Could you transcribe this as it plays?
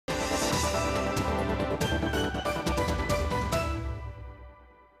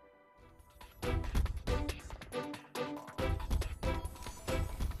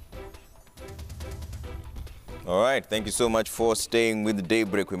All right, thank you so much for staying with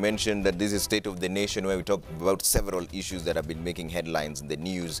Daybreak. We mentioned that this is State of the Nation, where we talk about several issues that have been making headlines in the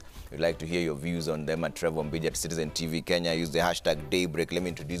news. We'd like to hear your views on them at Trevor Mbiji at Citizen TV Kenya. Use the hashtag Daybreak. Let me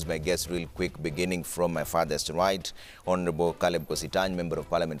introduce my guests real quick, beginning from my farthest right. Honorable Caleb Kositany, Member of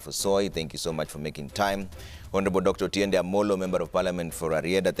Parliament for Soy. Thank you so much for making time. Honorable Dr. Tiende Amolo, Member of Parliament for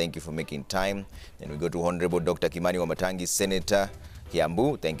Arieda. Thank you for making time. Then we go to Honorable Dr. Kimani Wamatangi, Senator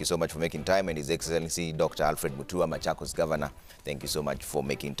Kiambu. Thank you so much for making time. And His Excellency Dr. Alfred Mutua, Machakos Governor. Thank you so much for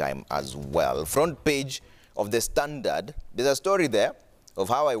making time as well. Front page of the Standard, there's a story there of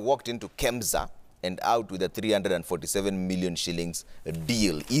how I walked into Kemsa and out with a 347 million shillings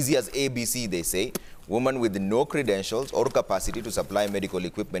deal. Easy as ABC, they say. Woman with no credentials or capacity to supply medical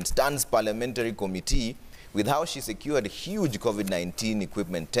equipment stuns parliamentary committee with how she secured huge COVID-19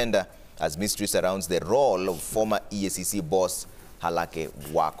 equipment tender as mystery surrounds the role of former EACC boss Halake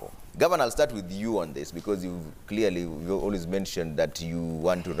Wako. Governor, I'll start with you on this because you've always mentioned that you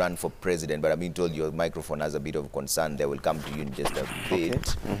want to run for president, but I've been told your microphone has a bit of concern there. We'll come to you in just a bit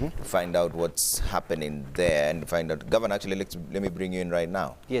to find out what's happening there and find out. Governor, actually, let me bring you in right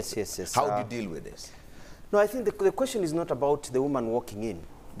now. Yes. How do you deal with this? No, I think the question is not about the woman walking in.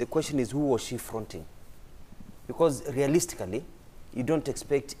 The question is, who was she fronting? Because realistically, you don't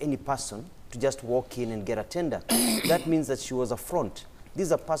expect any person to just walk in and get a tender. That means that she was a front. This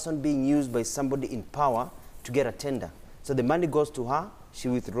is a person being used by somebody in power to get a tender. So the money goes to her, she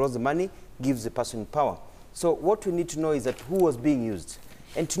withdraws the money, gives the person in power. So what we need to know is that who was being used.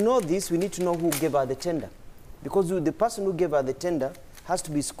 And to know this, we need to know who gave her the tender. Because the person who gave her the tender has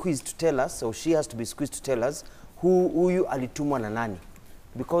to be squeezed to tell us, or she has to be squeezed to tell us, who you alitumwa na nani.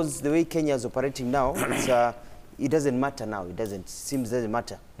 Because the way Kenya is operating now, it doesn't matter now. It doesn't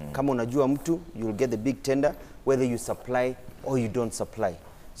matter. Kama unajua mtu, you'll get the big tender, whether you supply or you don't supply.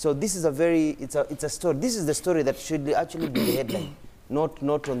 So this is it's a story. This is the story that should actually be the headline,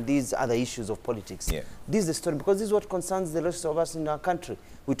 not on these other issues of politics. Yeah. This is the story because this is what concerns the rest of us in our country.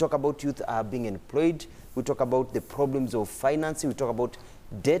 We talk about youth being employed. We talk about the problems of financing. We talk about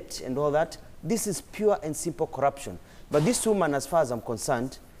debt and all that. This is pure and simple corruption. But this woman, as far as I'm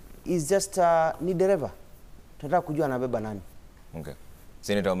concerned, is just ni dereva. Tunataka kujua anabeba nani. Okay.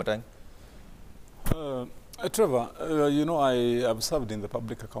 Senator Wamatangi? Trevor, you know, I have served in the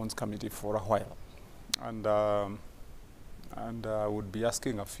Public Accounts Committee for a while, and I would be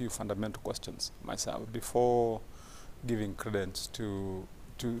asking a few fundamental questions myself before giving credence to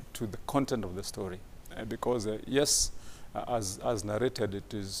the content of the story, because yes, as narrated,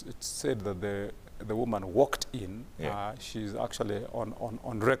 it's said that the woman walked in. Yeah. She's actually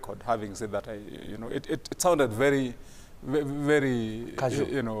on record having said that. You know, it sounded very casual.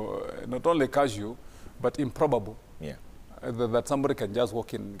 You know, not only casual, but improbable. Yeah. That somebody can just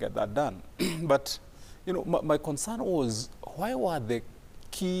walk in and get that done. But you know, my concern was, why were the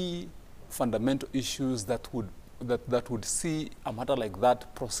key fundamental issues that would see a matter like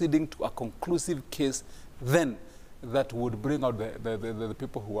that proceeding to a conclusive case then that would bring out the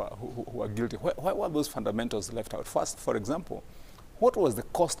people who are guilty? Why were those fundamentals left out? First, for example, what was the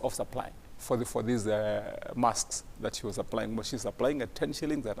cost of supply for these masks that she was applying? Was she supplying at 10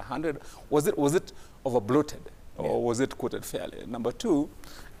 shillings, at 100? Was it over bloated, or was it quoted fairly? Number two,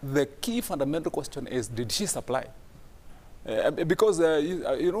 the key fundamental question is, did she supply? Because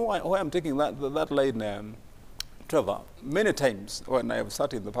you know why I'm taking that line, Trevor, many times when I have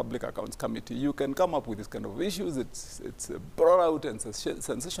sat in the Public Accounts Committee, you can come up with this kind of issues. It's brought out and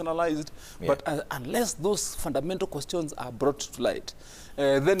sensationalized, but unless those fundamental questions are brought to light,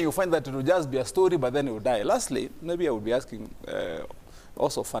 then you find that it will just be a story, but then it will die. Lastly, maybe I would be asking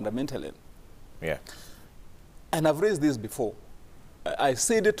also fundamentally. Yeah. And I've raised this before. I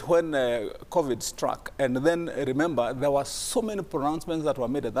said it when COVID struck, and then remember, there were so many pronouncements that were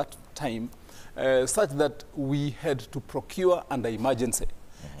made at that time, such that we had to procure under emergency.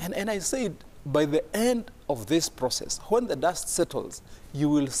 And I said, by the end of this process, when the dust settles, you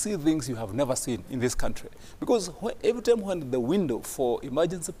will see things you have never seen in this country. Because every time when the window for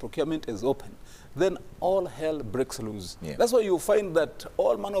emergency procurement is open, then all hell breaks loose. Yeah. That's why you find that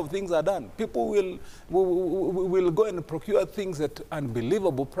all manner of things are done. People will go and procure things at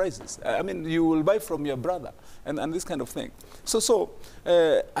unbelievable prices. I mean, you will buy from your brother and this kind of thing. So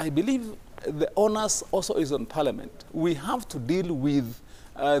I believe the onus also is on Parliament. We have to deal with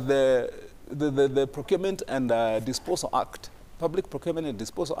the Procurement and Disposal Act, Public Procurement and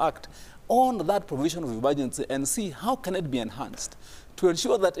Disposal Act, on that provision of emergency and see how can it be enhanced to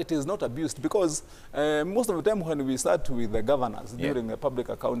ensure that it is not abused. Because most of the time when we start with the governors during the Public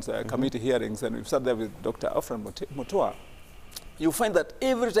Accounts Committee hearings, and we've sat there with Dr. Alfred Mutua, you find that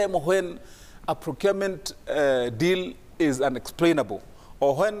every time when a procurement deal is unexplainable,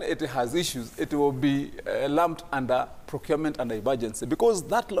 or when it has issues, it will be lumped under procurement and emergency, because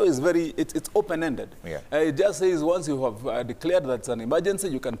that law is very, it's open-ended. Yeah. It just says once you have declared that it's an emergency,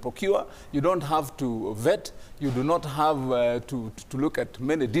 you can procure. You don't have to vet. You do not have to look at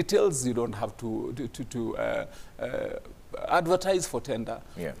many details. You don't have to advertise for tender.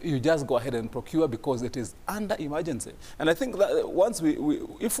 Yeah. You just go ahead and procure because it is under emergency. And I think that once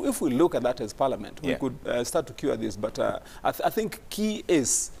if we look at that as Parliament, we could start to cure this. But I think key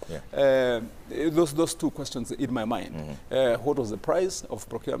is those two questions in my mind. What was the price of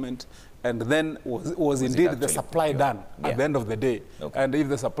procurement? And then was indeed the supply done at the end of the day? Okay. And if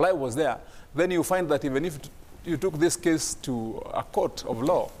the supply was there, then you find that even if you took this case to a court of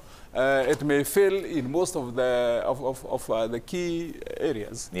law, it may fail in most of the key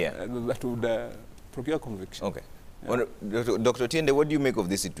areas that would procure conviction. Okay. Well, Dr. Tiende, what do you make of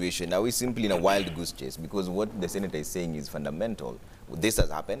this situation? Are we simply in a wild goose chase? Because what the senator is saying is fundamental. This has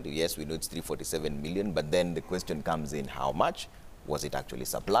happened. Yes, we know it's 347 million, but then the question comes in, how much? Was it actually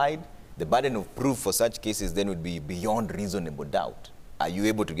supplied? The burden of proof for such cases then would be beyond reasonable doubt. Are you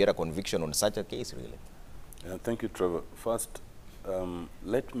able to get a conviction on such a case, really? Thank you, Trevor. First,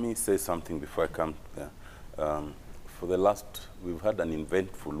 let me say something before I come there. For the last, we've had an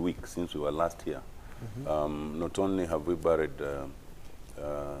eventful week since we were last here. Not only have we buried,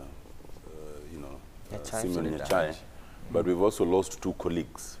 Simeon Nyachae, but we've also lost two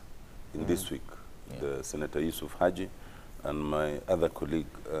colleagues in this week. The Senator Yusuf Haji and my other colleague,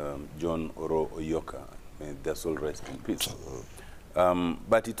 John Oro Oyoka. May their soul rest in peace.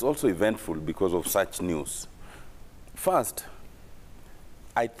 But it's also eventful because of such news. First,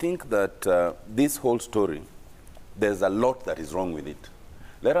 I think that this whole story, there's a lot that is wrong with it.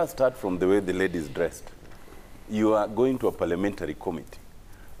 Let us start from the way the lady is dressed. You are going to a parliamentary committee,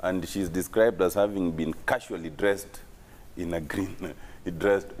 and she's described as having been casually dressed in a green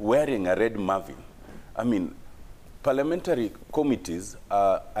dress, wearing a red marvin. I mean, parliamentary committees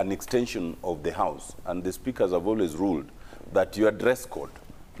are an extension of the House, and the speakers have always ruled that your dress code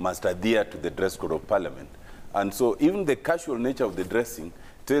must adhere to the dress code of Parliament. And so even the casual nature of the dressing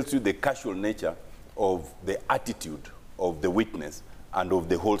tells you the casual nature of the attitude of the witness and of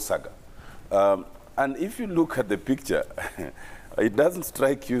the whole saga. And if you look at the picture, it doesn't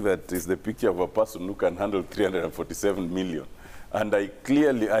strike you that it's the picture of a person who can handle 347 million. And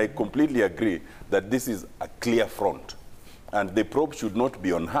I completely agree that this is a clear front. And the probe should not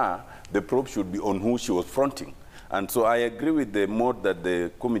be on her, the probe should be on who she was fronting. And so I agree with the mode that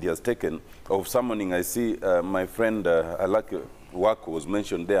the committee has taken of summoning. I see my friend Alake Wako was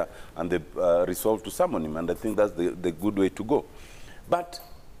mentioned there, and they resolved to summon him, and I think that's the good way to go. But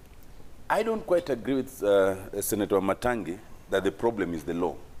I don't quite agree with Senator Matangi that the problem is the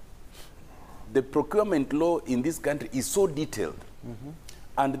law. The procurement law in this country is so detailed,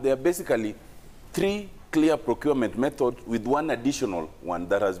 and there are basically 3 clear procurement methods with one additional one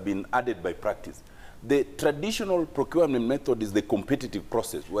that has been added by practice. The traditional procurement method is the competitive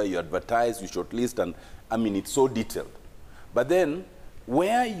process where you advertise, you shortlist, and I mean, it's so detailed. But then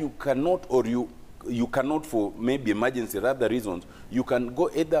where you cannot, or you cannot for maybe emergency or other reasons, you can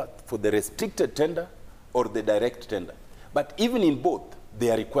go either for the restricted tender or the direct tender. But even in both,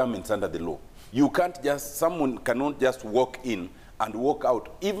 there are requirements under the law. You can't just, someone cannot just walk in and walk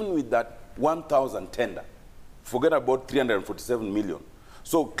out, even with that 1,000 tender. Forget about 347 million.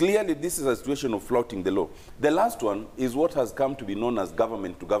 So clearly, this is a situation of flouting the law. The last one is what has come to be known as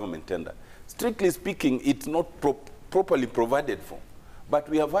government-to-government tender. Strictly speaking, it's not properly provided for. But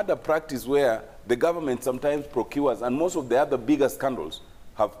we have had a practice where the government sometimes procures, and most of the other bigger scandals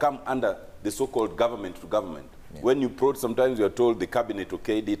have come under the so-called government-to-government. When you approach, sometimes you are told the cabinet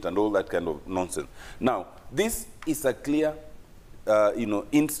okayed it and all that kind of nonsense. Now, this is a clear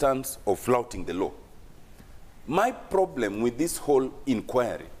instance of flouting the law. My problem with this whole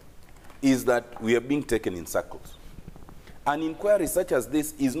inquiry is that we are being taken in circles. An inquiry such as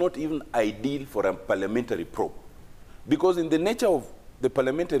this is not even ideal for a parliamentary probe. Because in the nature of the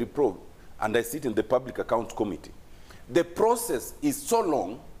parliamentary probe, and I sit in the Public Accounts Committee, the process is so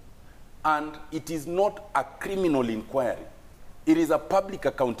long, and it is not a criminal inquiry. It is a public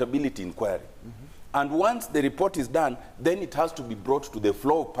accountability inquiry. And once the report is done, then it has to be brought to the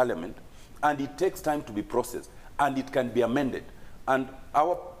floor of Parliament, and it takes time to be processed, and it can be amended. And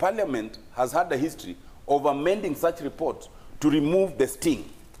our Parliament has had a history of amending such reports to remove the sting.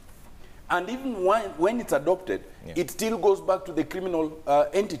 And even when it's adopted, it still goes back to the criminal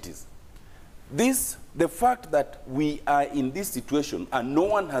entities. The fact that we are in this situation and no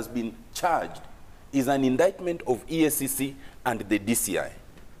one has been charged is an indictment of ESCC and the DCI.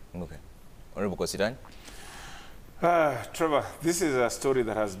 Okay. Honorable Kositany? Trevor, this is a story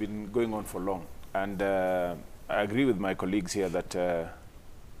that has been going on for long. And I agree with my colleagues here that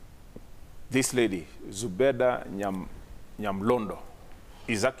this lady, Zubeda Nyamlondo,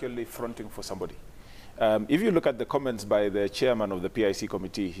 is actually fronting for somebody. If you look at the comments by the chairman of the PIC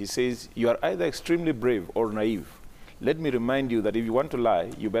committee, he says, you are either extremely brave or naive. Let me remind you that if you want to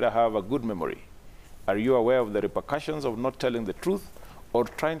lie, you better have a good memory. Are you aware of the repercussions of not telling the truth or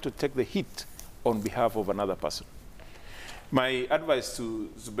trying to take the hit on behalf of another person? My advice to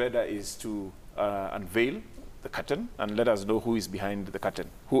Zubeda is to unveil the curtain and let us know who is behind the curtain,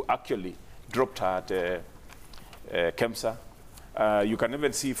 who actually dropped her at KEMSA. You can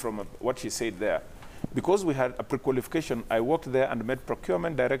even see from what she said there. Because we had a pre-qualification, I walked there and met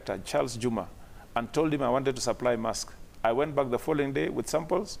Procurement Director Charles Juma and told him I wanted to supply masks. I went back the following day with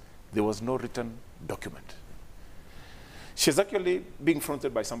samples. There was no written document. She's actually being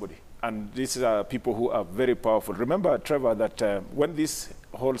fronted by somebody. And these are people who are very powerful. Remember, Trevor, that when this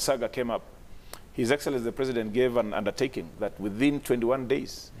whole saga came up, His Excellency the President gave an undertaking that within 21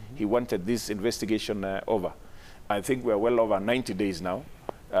 days, he wanted this investigation over. I think we're well over 90 days now.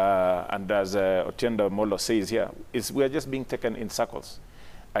 And as Otienda Molo says here, we are just being taken in circles.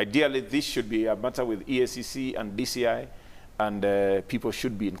 Ideally, this should be a matter with EACC and DCI, and people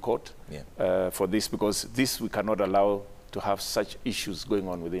should be in court for this, because this we cannot allow to have such issues going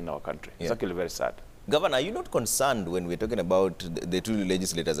on within our country. It's actually very sad. Governor, are you not concerned when we're talking about the two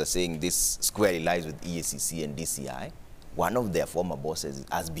legislators are saying this squarely lies with EACC and DCI? One of their former bosses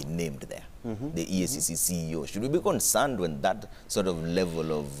has been named there, the EACC CEO. Should we be concerned when that sort of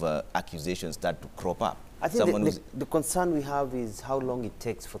level of accusations start to crop up? I think the concern we have is how long it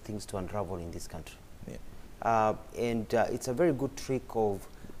takes for things to unravel in this country. It's a very good trick of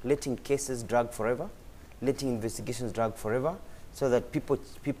letting cases drag forever, letting investigations drag forever, so that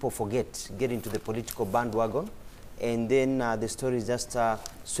people forget, get into the political bandwagon, and then the story is just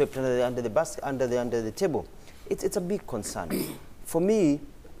swept under the table. It's a big concern. For me,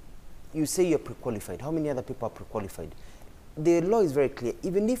 you say you're pre-qualified. How many other people are pre-qualified? The law is very clear.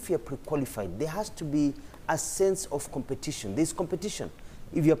 Even if you're pre-qualified, there has to be a sense of competition. There's competition.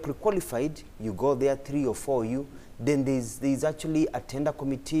 If you're pre-qualified, you go there, 3 or 4 of you, then there's actually a tender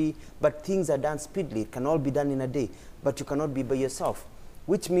committee, but things are done speedily. It can all be done in a day, but you cannot be by yourself.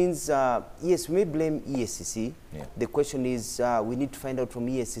 Which means, yes, we may blame EACC. The question is, we need to find out from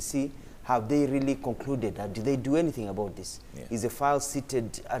EACC, have they really concluded? Did they do anything about this? Is the file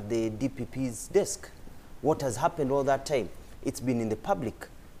seated at the DPP's desk? What has happened all that time? It's been in the public,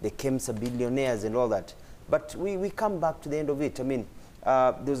 the KEMSA billionaires and all that. But we come back to the end of it. I mean,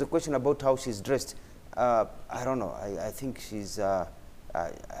 there was a question about how she's dressed. I don't know. I think she's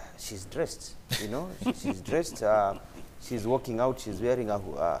dressed, you know. She's dressed. She's walking out. She's wearing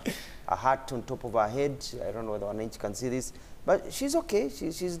a hat on top of her head. I don't know whether Wananchi can see this. But she's okay.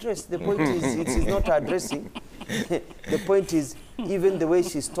 She's dressed. The point is, it's not her dressing. The point is, even the way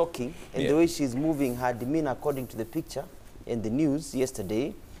she's talking and the way she's moving, her demeanor according to the picture and the news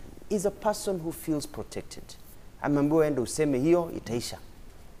yesterday, is a person who feels protected. Amambo endo useme hiyo itaisha.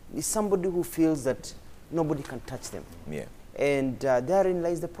 Is somebody who feels that nobody can touch them. And therein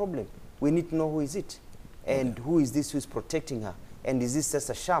lies the problem. We need to know who is it. And who is this who is protecting her? And is this just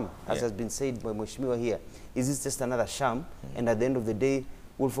a sham, as has been said by Mheshimiwa here? Is this just another sham? And at the end of the day,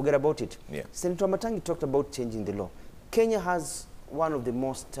 we'll forget about it. Senator Matangi talked about changing the law. Kenya has one of the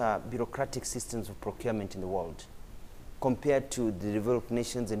most bureaucratic systems of procurement in the world, compared to the developed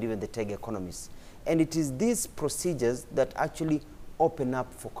nations and even the tech economies. And it is these procedures that actually open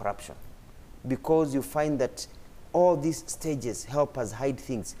up for corruption, because you find that all these stages help us hide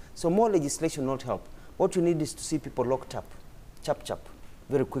things. So more legislation will not help. What we need is to see people locked up, chap,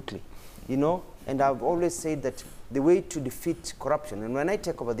 very quickly, you know? And I've always said that the way to defeat corruption, and when I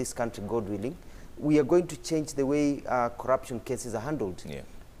take over this country, God willing, we are going to change the way corruption cases are handled.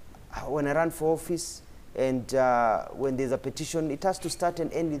 When I run for office, and when there's a petition, it has to start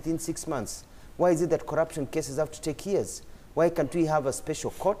and end within 6 months. Why is it that corruption cases have to take years? Why can't we have a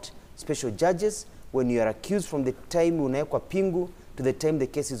special court, special judges? When you are accused, from the time unawekwa pingu to the time the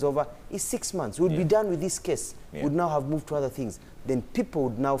case is over, is 6 months. We'll be done with this case. Would now have moved to other things. Then people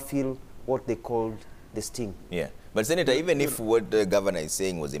would now feel what they called the sting. But Senator, even if what the governor is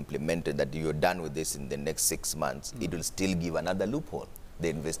saying was implemented, that you're done with this in the next 6 months, it will still give another loophole. The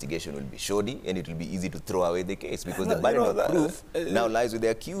investigation will be shoddy, and it will be easy to throw away the case, because the burden of proof now lies with the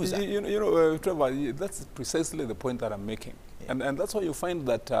accuser. Trevor, that's precisely the point that I'm making. And that's why you find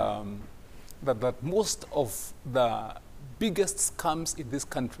that, that most of the biggest scams in this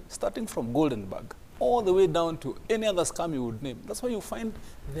country, starting from Goldenberg, all the way down to any other scam you would name. That's why you find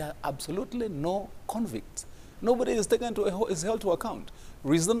there are absolutely no convicts. Nobody is taken to is held to account.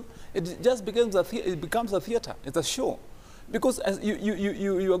 Reason? It just becomes a theater. It's a show. Because as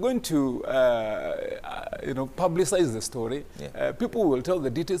you are going to publicize the story, people will tell the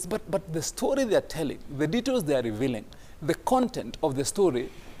details, but the story they are telling, the details they are revealing, the content of the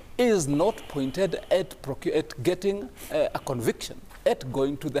story is not pointed at getting a conviction, at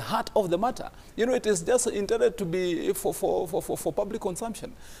going to the heart of the matter. You know, it is just intended to be for public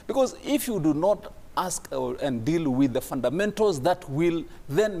consumption. Because if you do not ask and deal with the fundamentals that will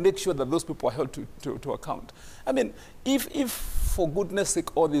then make sure that those people are held to account. I mean, if for goodness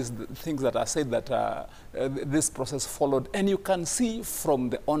sake all these things that are said that this process followed, and you can see from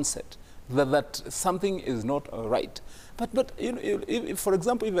the onset that something is not right. But you know, if, for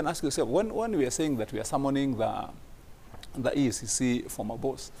example, even ask yourself, when we are saying that we are summoning the EACC former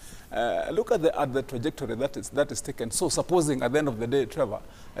boss, look at the trajectory that is taken. So supposing at the end of the day, Trevor,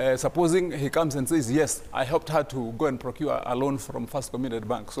 supposing he comes and says, yes, I helped her to go and procure a loan from First Community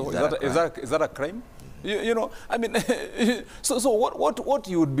Bank. So is that a crime? You know, I mean, so what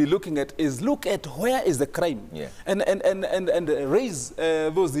you would be looking at is look at where is the crime, and raise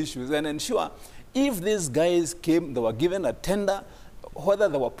those issues and ensure if these guys came, they were given a tender, whether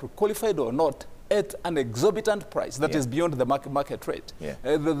they were qualified or not, at an exorbitant price that is beyond the market rate,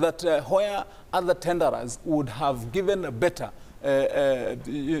 where other tenderers would have given a better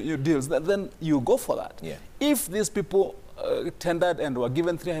deals, then you go for that. If these people tendered and were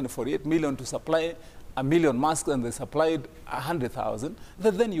given 348 million to supply 1 million masks and they supplied 100,000,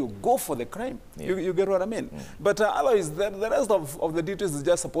 then you go for the crime. You get what I mean? But otherwise, the rest of the details is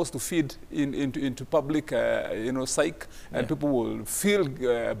just supposed to feed into public, psyche, and people will feel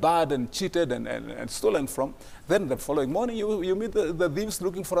bad and cheated and stolen from. Then the following morning, you meet the thieves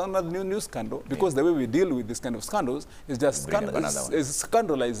looking for another new scandal, because the way we deal with this kind of scandals is just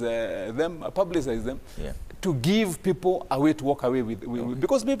scandalize them, publicize them, to give people a way to walk away with.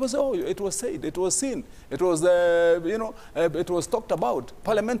 Because people say, oh, it was said, it was seen, it was, it was talked about.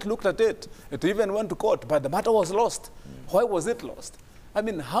 Parliament looked at it. It even went to court, but the matter was lost. Why was it lost? I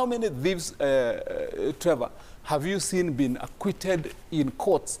mean, how many thieves, Trevor, have you seen been acquitted in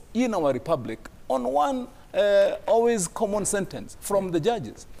courts in our republic on one always common sentence from the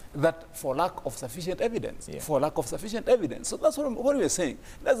judges? That for lack of sufficient evidence, for lack of sufficient evidence. So that's what we're saying.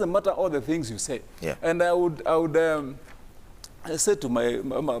 It doesn't matter all the things you say. And I would say to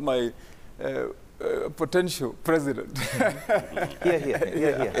my potential president,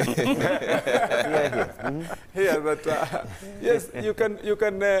 yes,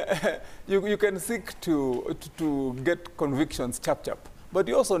 you can seek to get convictions chap. But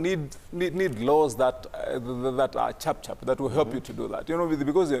you also need laws that are chap, that will help you to do that. You know,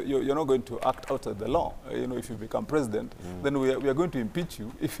 because you're not going to act outside the law. You know, if you become president, then we are going to impeach you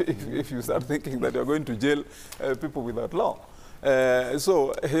if you start thinking that you're going to jail people without law.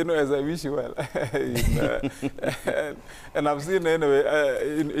 So, you know, as I wish you well, and I've seen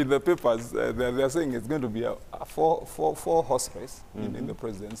anyway in the papers, they're saying it's going to be a four horse race in the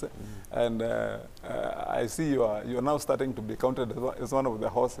presidency, and I see you're now starting to be counted as one of the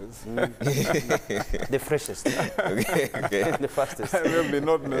horses. The freshest, the fastest. Maybe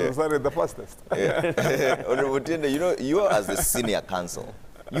not necessarily the fastest. Honorable Tienda, you know, you as the senior counsel,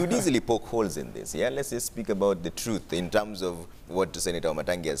 you'd easily poke holes in this. Let's just speak about the truth in terms of what Senator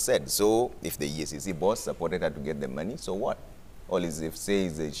Wamatangi has said. So, if the EACC boss supported her to get the money, so what? All is if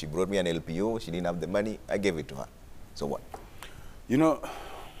says that she brought me an LPO, she didn't have the money, I gave it to her. So what? You know,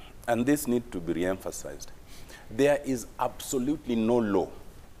 and this needs to be re-emphasized. There is absolutely no law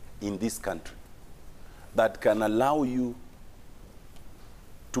in this country that can allow you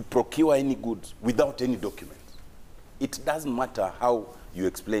to procure any goods without any documents. It doesn't matter how you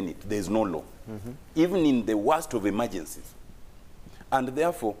explain it. There is no law, even in the worst of emergencies. And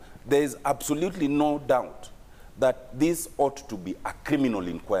therefore, there is absolutely no doubt that this ought to be a criminal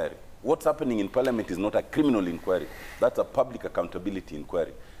inquiry. What's happening in Parliament is not a criminal inquiry. That's a public accountability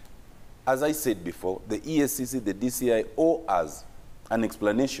inquiry. As I said before, the EACC, the DCI owe us an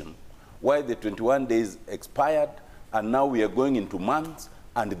explanation why the 21 days expired and now we are going into months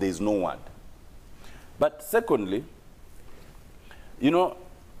and there is no word. But secondly, you know,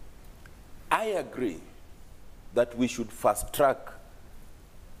 I agree that we should fast track,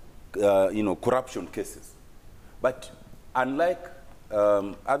 corruption cases. But unlike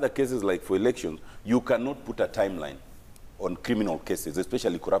other cases like for elections, you cannot put a timeline on criminal cases,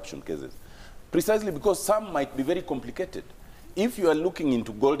 especially corruption cases, precisely because some might be very complicated. If you are looking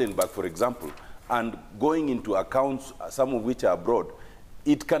into Goldenberg, for example, and going into accounts, some of which are abroad,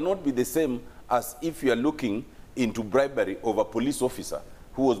 it cannot be the same as if you are looking into bribery of a police officer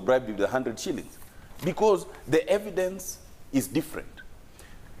who was bribed with 100 shillings. Because the evidence is different.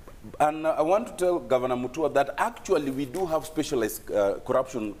 And I want to tell Governor Mutua that actually we do have specialized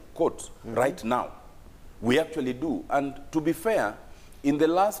corruption courts right now. We actually do. And to be fair, in the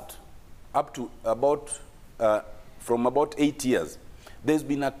last up to about, from about 8 years, there's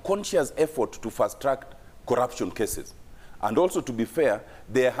been a conscious effort to fast-track corruption cases. And also, to be fair,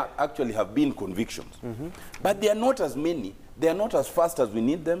 there actually have been convictions. But they are not as many. They are not as fast as we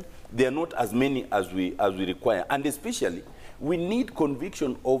need them. They are not as many as we require. And especially, we need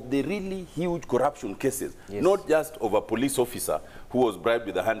conviction of the really huge corruption cases, not just of a police officer who was bribed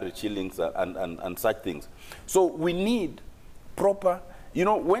with 100 shillings and such things. So we need proper, you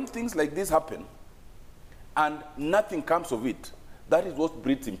know, when things like this happen and nothing comes of it, that is what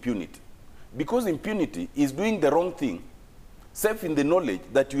breeds impunity. Because impunity is doing the wrong thing, safe in the knowledge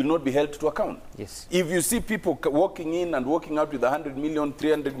that you will not be held to account. Yes. If you see people walking in and walking out with 100 million,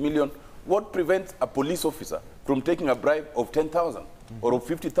 300 million, what prevents a police officer from taking a bribe of 10,000 or of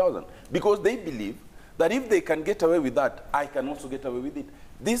 50,000? Because they believe that if they can get away with that, I can also get away with it.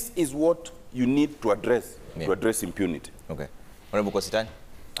 This is what you need to address, to address impunity. Okay. Honorable Kositany,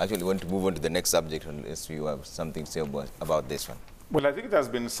 actually we want to move on to the next subject unless you have something to say about this one. Well, I think it has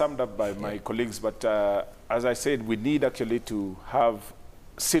been summed up by my colleagues, but as I said, we need actually to have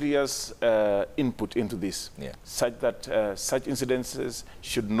serious input into this, such that such incidences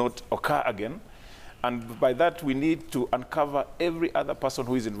should not occur again. And by that, we need to uncover every other person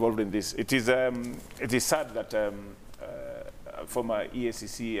who is involved in this. It is sad that former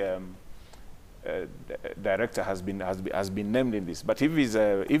EACC director has been named in this. But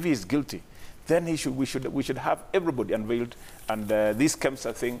if he's guilty, then we should have everybody unveiled. And this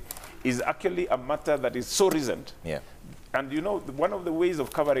KEMSA thing is actually a matter that is so recent. Yeah. And you know, one of the ways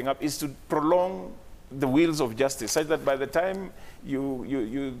of covering up is to prolong the wheels of justice, such that by the time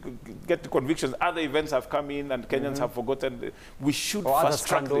you get to convictions, other events have come in and Kenyans have forgotten. We should fast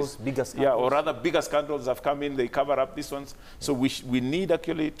track this. Bigger scandals. Yeah, or rather bigger scandals have come in, they cover up these ones. So we need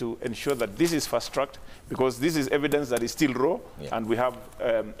actually to ensure that this is fast tracked, because this is evidence that is still raw, and we have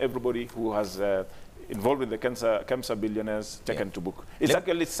everybody who has involved in the KEMSA billionaires taken to book. It's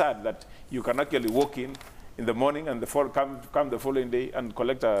actually sad that you can actually walk in the morning and come the following day and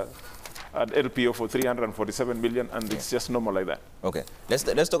collect an LPO for 347 million, and it's just normal like that. Okay, let's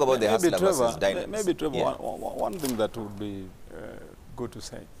talk about the hustler versus diners. Maybe, Trevor, one thing that would be good to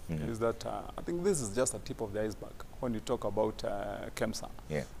say is that I think this is just a tip of the iceberg when you talk about KEMSA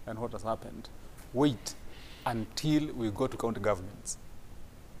and what has happened. Wait until we go to county governments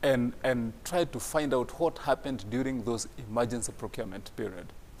and try to find out what happened during those emergency procurement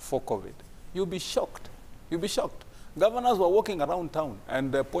period for COVID. You'll be shocked. You'll be shocked. Governors were walking around town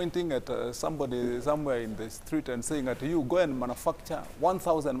and pointing at somebody somewhere in the street and saying that you go and manufacture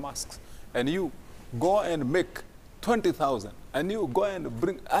 1,000 masks, and you go and make 20,000, and you go and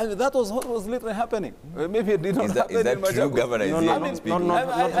bring. I mean, that was what was literally happening. Maybe it did not happen in Machakos. Is that true, Governor? Not in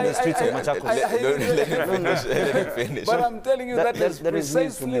the streets of Machakos. Let me finish. But I'm telling you that is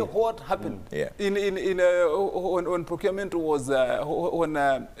precisely what happened. When procurement was when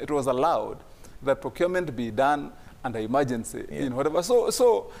it was allowed that procurement be done under emergency, whatever.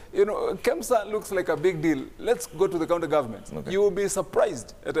 So you know, KEMSA looks like a big deal. Let's go to the county governments. Okay. You will be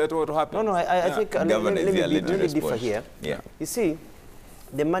surprised at what happened. No, I think let me differ here. You see,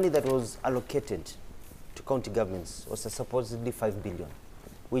 the money that was allocated to county governments was supposedly 5 billion,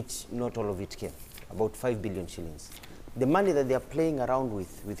 which not all of it came, about 5 billion shillings. The money that they are playing around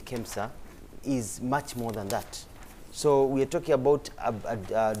with KEMSA is much more than that. So we are talking about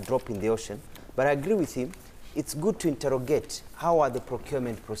a drop in the ocean. But I agree with him. It's good to interrogate how are the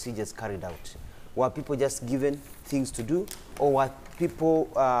procurement procedures carried out. Were people just given things to do, or were people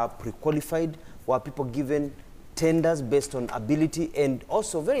pre-qualified? Were people given tenders based on ability? And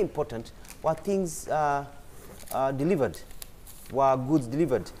also, very important, were things delivered? Were goods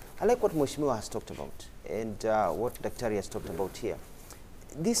delivered? I like what Mheshimiwa has talked about and what Daktari has talked about here.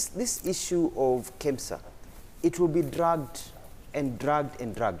 This issue of KEMSA, it will be dragged and dragged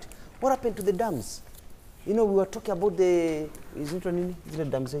and dragged. What happened to the dams? You know, we were talking about the, is it the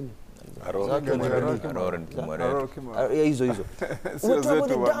dams? Aroro hizo. We were talking about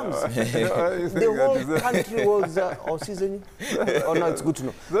the dams. The whole country was, or season? Oh no, it's good to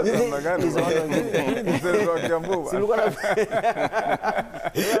know. So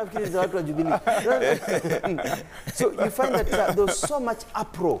you find that there was so much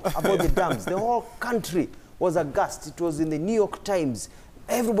uproar about the dams. The whole country was aghast. It was in the New York Times.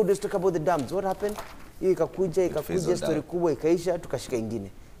 Everybody was talking about the dams. What happened? Hiyo ikakuja story kubwa ikaisha, tukashika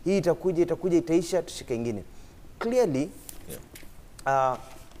ingine. hii itakuja itaisha, tushike ingine. Clearly,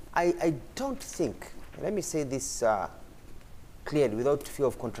 I don't think, let me say this clearly, without fear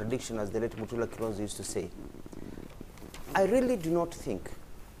of contradiction, as the late Mutula Kilonzo used to say, I really do not think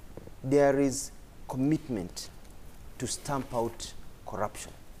there is commitment to stamp out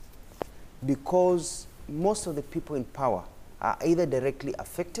corruption, because most of the people in power are either directly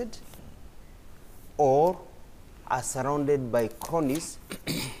affected or are surrounded by cronies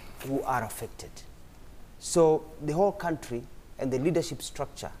who are affected. So the whole country and the leadership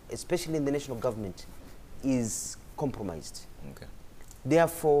structure, especially in the national government, is compromised. Okay.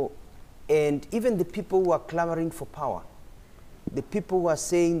 Therefore, and even the people who are clamoring for power, the people who are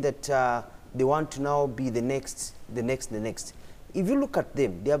saying that they want to now be the next, if you look at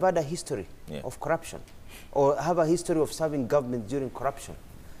them, they have had a history of corruption, or have a history of serving government during corruption.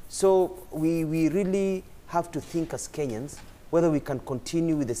 So we really have to think as Kenyans whether we can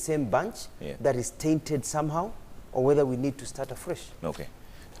continue with the same bunch that is tainted somehow, or whether we need to start afresh. Okay.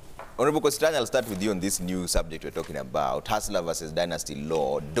 Honorable Kositany, I'll start with you on this new subject we're talking about, hustler versus dynasty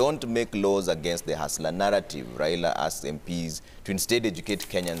law. Don't make laws against the hustler narrative. Raila asks MPs to instead educate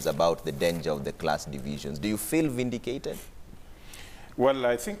Kenyans about the danger of the class divisions. Do you feel vindicated? Well,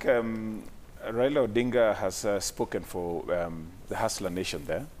 I think Raila Odinga has spoken for the hustler nation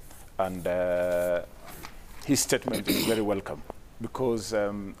there, and his statement is very welcome, because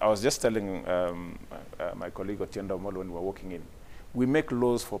I was just telling my colleague Otienda Omolo when we were walking in, we make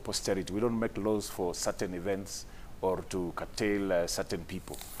laws for posterity. We don't make laws for certain events or to curtail certain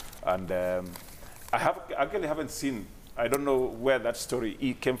people. And I actually haven't seen, I don't know where that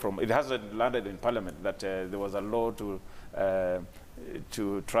story came from. It hasn't landed in Parliament that there was a law to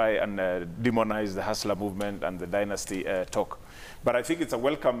try and demonize the hustler movement and the dynasty talk. But I think it's a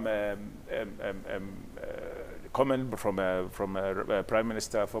welcome comment from former Prime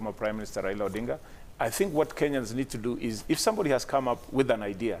Minister Raila Odinga. I think what Kenyans need to do is, if somebody has come up with an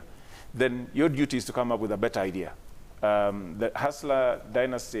idea, then your duty is to come up with a better idea. The hustler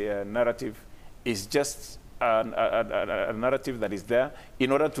dynasty narrative is just a narrative that is there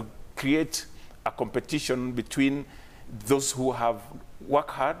in order to create a competition between those who have worked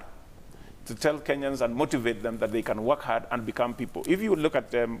hard, to tell Kenyans and motivate them that they can work hard and become people. If you look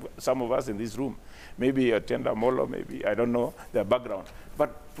at some of us in this room, maybe Otienda Omolo, maybe, I don't know their background,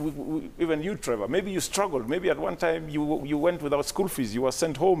 but even you, Trevor, maybe you struggled. Maybe at one time you went without school fees, you were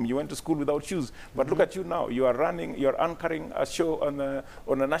sent home, you went to school without shoes. But look at you now, you are anchoring a show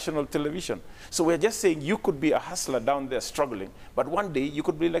on a national television. So we're just saying you could be a hustler down there struggling, but one day you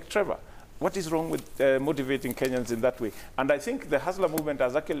could be like Trevor. What is wrong with motivating Kenyans in that way? And I think the hustler movement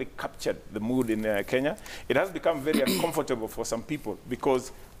has actually captured the mood in Kenya. It has become very uncomfortable for some people,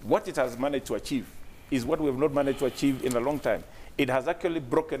 because what it has managed to achieve is what we have not managed to achieve in a long time. It has actually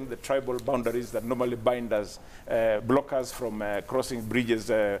broken the tribal boundaries that normally bind us, block us from crossing bridges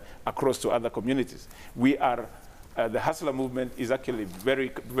across to other communities. We are, the hustler movement is actually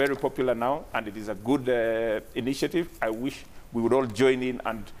very, very popular now, and it is a good initiative. I wish we would all join in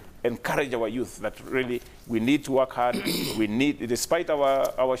and encourage our youth that really we need to work hard. We need, despite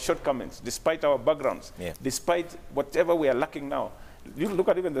our shortcomings, despite our backgrounds, despite whatever we are lacking now. You look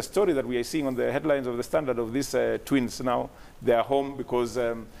at even the story that we are seeing on the headlines of the Standard of these twins now. They are home because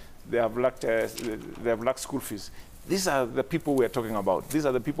they have lacked school fees. These are the people we are talking about. These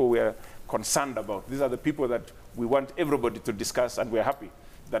are the people we are concerned about. These are the people that we want everybody to discuss, and we are happy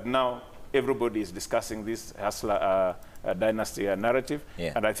that now everybody is discussing this hustler dynasty narrative,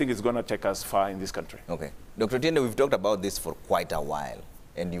 and I think it's going to take us far in this country. Okay. Dr. Tiende, we've talked about this for quite a while,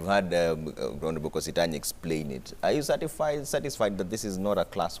 and you've had Honorable Kositany explain it. Are you satisfied that this is not a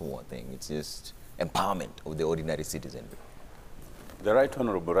class war thing? It's just empowerment of the ordinary citizen? The Right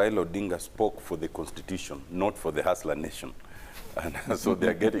Honorable Raila Odinga spoke for the Constitution, not for the hustler nation. And so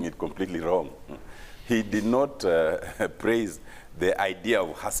they're getting it completely wrong. He did not praise the idea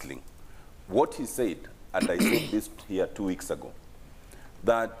of hustling. What he said, and I said this here 2 weeks ago,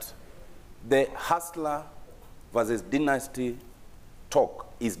 that the hustler versus dynasty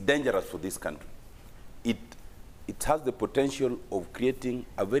talk is dangerous for this country. It has the potential of creating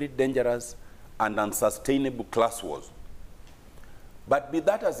a very dangerous and unsustainable class wars. But be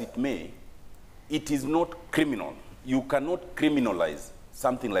that as it may, it is not criminal. You cannot criminalize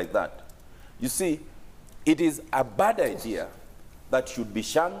something like that. You see, it is a bad idea that should be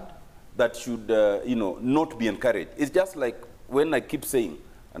shunned, that should not be encouraged. It's just like when I keep saying,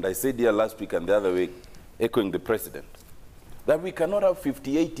 and I said here last week and the other week, echoing the president, that we cannot have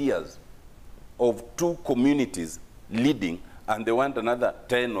 58 years of two communities leading, and they want another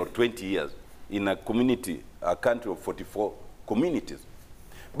 10 or 20 years in a community, a country of 44 communities.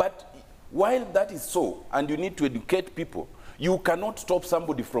 But while that is so, and you need to educate people, you cannot stop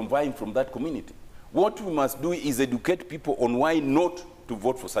somebody from vying from that community. What we must do is educate people on why not to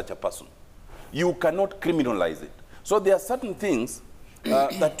vote for such a person. You cannot criminalize it. So there are certain things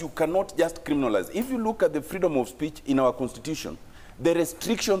that you cannot just criminalize. If you look at the freedom of speech in our constitution, the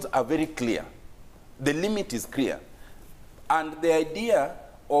restrictions are very clear. The limit is clear. And the idea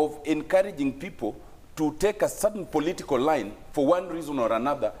of encouraging people to take a certain political line for one reason or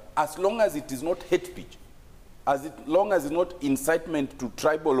another, as long as it is not hate speech, long as it's not incitement to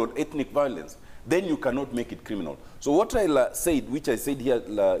tribal or ethnic violence, then you cannot make it criminal. So what I said, which I said here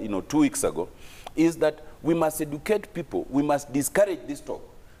 2 weeks ago, is that we must educate people, we must discourage this talk,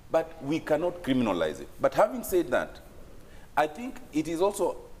 but we cannot criminalize it. But having said that, I think it is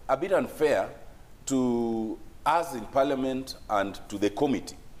also a bit unfair to us in Parliament and to the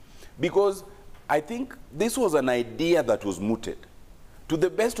committee, because I think this was an idea that was mooted. To the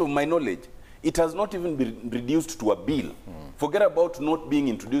best of my knowledge, it has not even been reduced to a bill. Forget about not being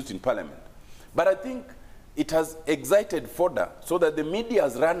introduced in Parliament. But I think it has excited fodder so that the media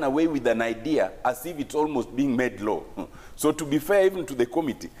has run away with an idea as if it's almost being made law. So to be fair even to the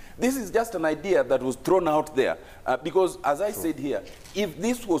committee, this is just an idea that was thrown out there because, as I said here, if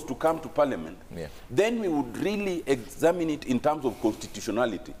this was to come to Parliament, then we would really examine it in terms of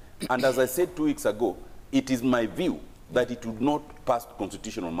constitutionality. And as I said 2 weeks ago, it is my view that it would not pass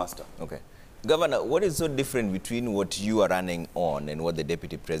constitutional muster. Okay. Governor, what is so different between what you are running on and what the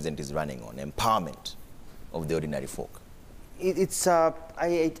Deputy President is running on? Empowerment of the ordinary folk.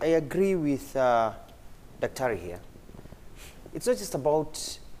 I agree with Dr. here. It's not just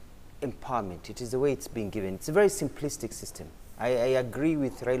about empowerment. It is the way it's being given. It's a very simplistic system. I agree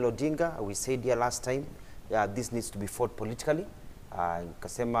with Raila Odinga. We said here last time, this needs to be fought politically.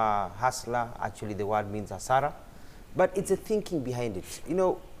 Kasema hasla, actually the word means hasara. But it's a thinking behind it. You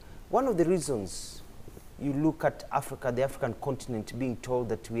know, one of the reasons you look at Africa, the African continent, being told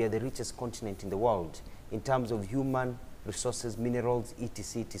that we are the richest continent in the world in terms of human resources, minerals,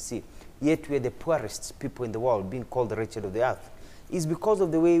 etc., etc., yet we are the poorest people in the world, being called the wretched of the earth, is because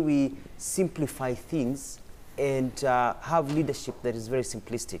of the way we simplify things and have leadership that is very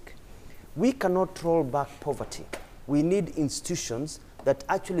simplistic. We cannot roll back poverty. We need institutions that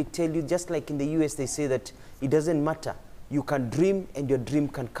actually tell you, just like in the US, they say that it doesn't matter. You can dream and your dream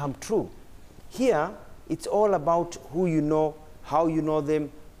can come true. Here, it's all about who you know, how you know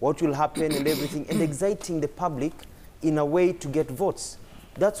them, what will happen and everything, and exciting the public in a way to get votes.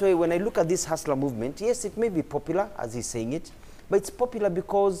 That's why when I look at this hustler movement, yes, it may be popular, as he's saying it, but it's popular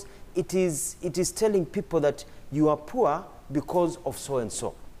because it is telling people that you are poor because of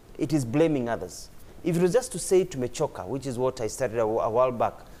so-and-so. It is blaming others. If it was just to say tumechoka, which is what I started a while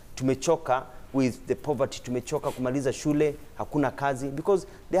back, tumechoka with the poverty, tumechoka kumaliza shule, hakuna kazi, because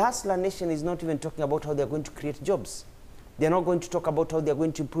the hustler nation is not even talking about how they're going to create jobs. They're not going to talk about how they're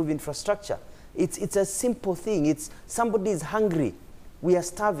going to improve infrastructure. It's a simple thing. It's somebody is hungry, we are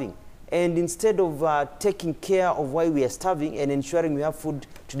starving, and instead of taking care of why we are starving and ensuring we have food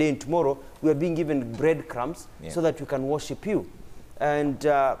today and tomorrow, we are being given breadcrumbs so that we can worship you. And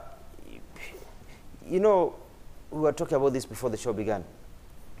you know, we were talking about this before the show began.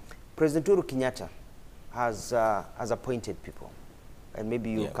 President Uhuru Kenyatta has appointed people, and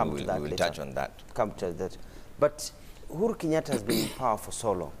maybe you'll come to that later. We'll touch on that. Come to that. But Uhuru Kenyatta has been in power for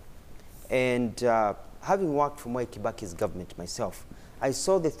so long. And having worked for Mwai Kibaki's government myself, I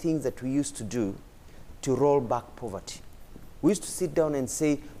saw the things that we used to do to roll back poverty. We used to sit down and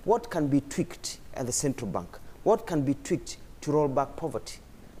say, what can be tweaked at the central bank? What can be tweaked to roll back poverty?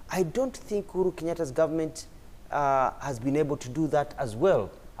 I don't think Uhuru Kenyatta's government has been able to do that as well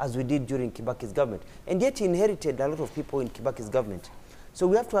as we did during Kibaki's government. And yet he inherited a lot of people in Kibaki's government. So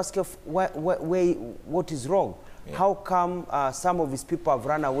we have to ask what is wrong? Yeah. How come some of his people have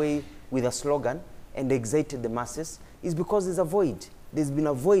run away with a slogan and excited the masses? It's because there's a void. There's been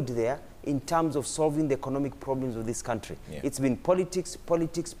a void there in terms of solving the economic problems of this country. Yeah. It's been politics,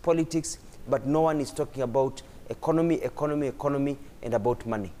 politics, politics, but no one is talking about economy, economy, economy, and about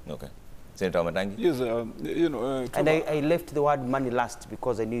money. Okay. Senator Matangi? Yes, you know... and I left the word money last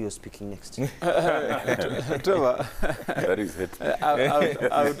because I knew you were speaking next. Trevor, that is it.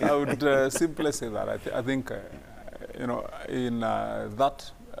 I would simply say that I think, you know, in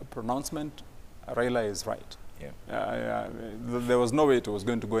that pronouncement, Raila is right. Yeah. There was no way it was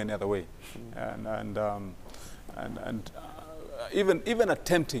going to go any other way. Even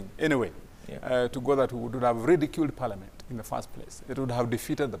attempting, anyway, to go that would have ridiculed Parliament in the first place. It would have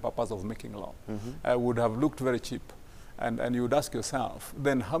defeated the purpose of making law. Would have looked very cheap. And you would ask yourself,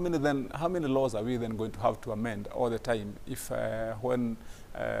 then how many laws are we then going to have to amend all the time if when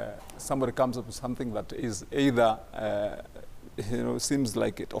somebody comes up with something that is either seems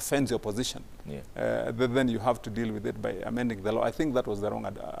like it offends your position, then you have to deal with it by amending the law. I think that was the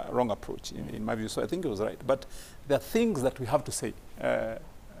wrong approach in my view. So I think it was right. But there are things that we have to say,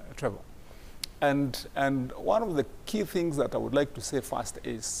 Trevor. And one of the key things that I would like to say first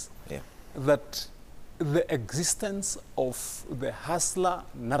is that the existence of the hustler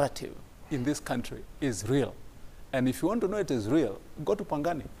narrative in this country is real. And if you want to know it is real, go to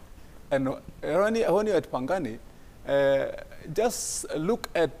Pangani. And when you're at Pangani, just look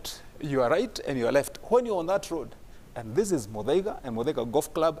at your right and your left. When you're on that road, and this is Muthaiga and Muthaiga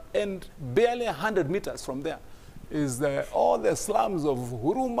Golf Club, and barely 100 meters from there is all the slums of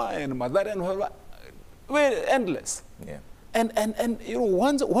Huruma and Mathare and whatever, very endless. Yeah. And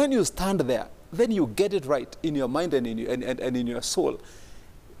when you stand there, then you get it right in your mind and in your soul.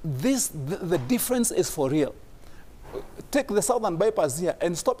 The difference is for real. Take the southern bypass here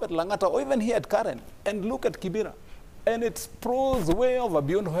and stop at Langata or even here at Karen and look at Kibera. And it sprawls way over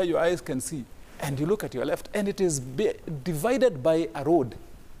beyond where your eyes can see. And you look at your left and it is divided by a road.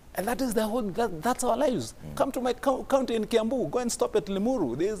 And that is that's our lives. Come to my county in Kiambu, go and stop at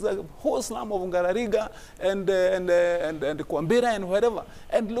Limuru. There's a whole slum of Ngarariga and Kwambira and wherever.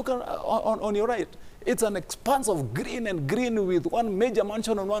 And look on your right. It's an expanse of green and green with one major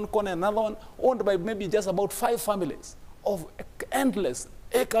mansion on one corner, another one owned by maybe just about 5 families of endless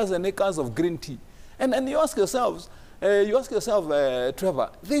acres and acres of green tea. And you ask yourself,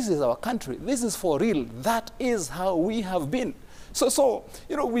 Trevor, this is our country. This is for real. That is how we have been. So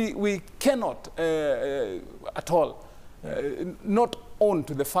we cannot at all not own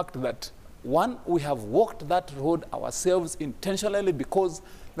to the fact that, one, we have walked that road ourselves intentionally, because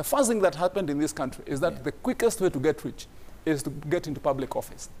the first thing that happened in this country is that the quickest way to get rich is to get into public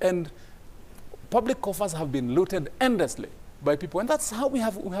office. And public coffers have been looted endlessly by people. And that's how we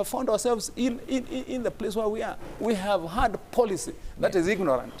have found ourselves in the place where we are. We have had policy that is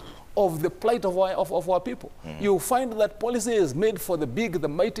ignorant of the plight of our people. You find that policy is made for the big, the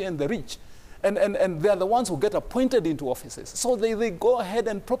mighty, and the rich. And they are the ones who get appointed into offices. So they go ahead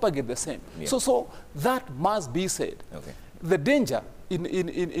and propagate the same. So that must be said. Okay. The danger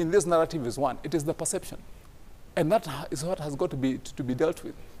in this narrative is one, it is the perception. And that is what has got to be dealt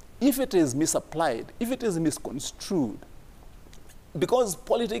with. If it is misapplied, if it is misconstrued, because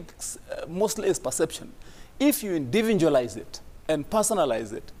politics mostly is perception, if you individualize it and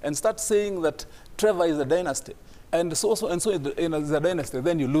personalize it and start saying that Trevor is a dynasty and so is a dynasty,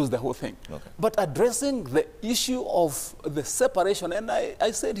 then you lose the whole thing. Okay. But addressing the issue of the separation, and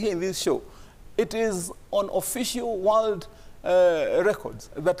I said here in this show, it is on official world records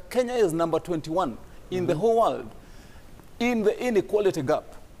that Kenya is number 21 in the whole world in the inequality gap.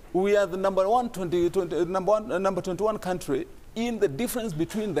 We are the number 21 country in the difference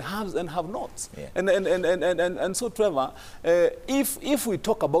between the haves and have-nots. Yeah. And so, Trevor, if we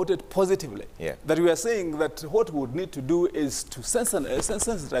talk about it positively, that we are saying that what we would need to do is to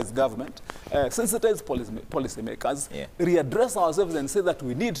sensitize government, sensitize policymakers, readdress ourselves and say that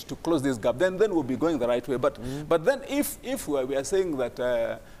we need to close this gap, then we'll be going the right way. But then if we are saying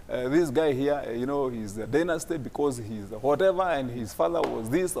that this guy here, he's a dynasty because he's whatever, and his father was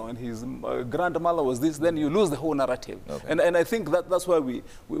this, and his grandmother was this, then you lose the whole narrative. Okay. And I think that's where we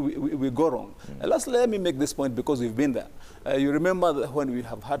go wrong. Let me make this point because we've been there. You remember that when we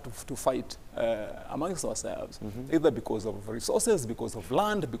have had to fight amongst ourselves, either because of resources, because of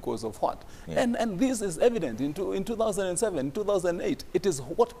land, because of what. And this is evident in 2007, 2008. It is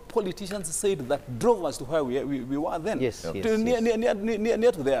what politicians said that drove us to where we were then.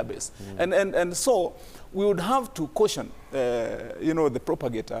 Near to their base. And so we would have to caution, the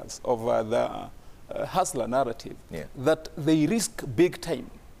propagators of the hustler narrative that they risk big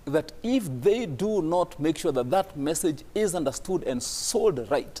time. That if they do not make sure that that message is understood and sold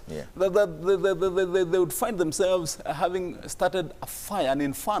right, that they would find themselves having started a fire, an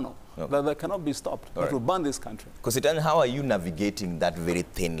inferno, that cannot be stopped, that will burn this country. Kositan, how are you navigating that very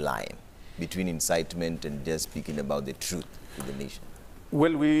thin line between incitement and just speaking about the truth to the nation?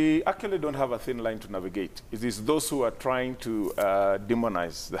 Well, we actually don't have a thin line to navigate. It is those who are trying to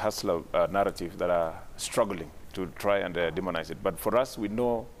demonize the hustler narrative that are struggling to try and demonize it. But for us, we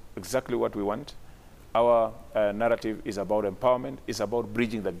know exactly what we want. Our narrative is about empowerment. It's about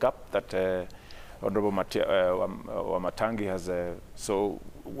bridging the gap that Honorable Wamatangi has so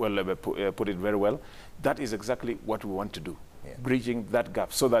well put it very well. That is exactly what we want to do, bridging that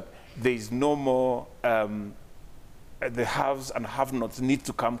gap so that there is no more the haves and have-nots need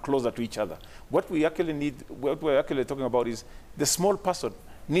to come closer to each other. What we actually need, what we're actually talking about is the small person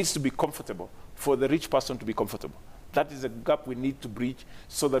needs to be comfortable for the rich person to be comfortable. That is a gap we need to bridge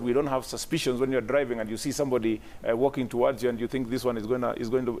so that we don't have suspicions when you're driving and you see somebody walking towards you and you think this one is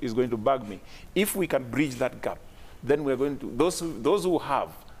going to bug me. If we can bridge that gap, then we're going to, those who have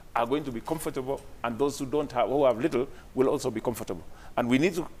are going to be comfortable, and those who don't have, who have little, will also be comfortable. And we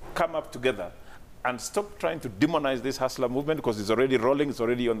need to come up together and stop trying to demonize this hustler movement, because it's already rolling, it's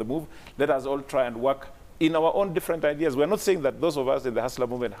already on the move. Let us all try and work in our own different ideas. We're not saying that those of us in the hustler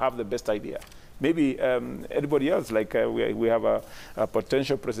movement have the best idea. Maybe anybody else, like we have a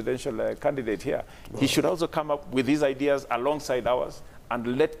potential presidential candidate here, he should also come up with his ideas alongside ours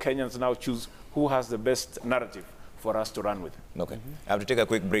and let Kenyans now choose who has the best narrative for us to run with. Okay. I have to take a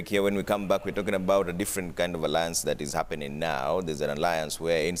quick break here. When we come back, we're talking about a different kind of alliance that is happening now. There's an alliance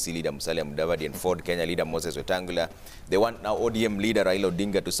where NC leader Musalia Mudavadi and Ford Kenya leader Moses Wetangula, they want now ODM leader Raila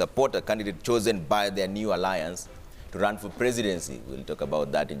Odinga to support a candidate chosen by their new alliance to run for presidency. We'll talk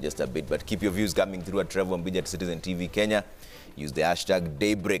about that in just a bit, but keep your views coming through at Trevor Mbija at Citizen TV Kenya. Use the hashtag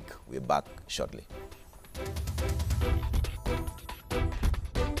Daybreak. We're back shortly.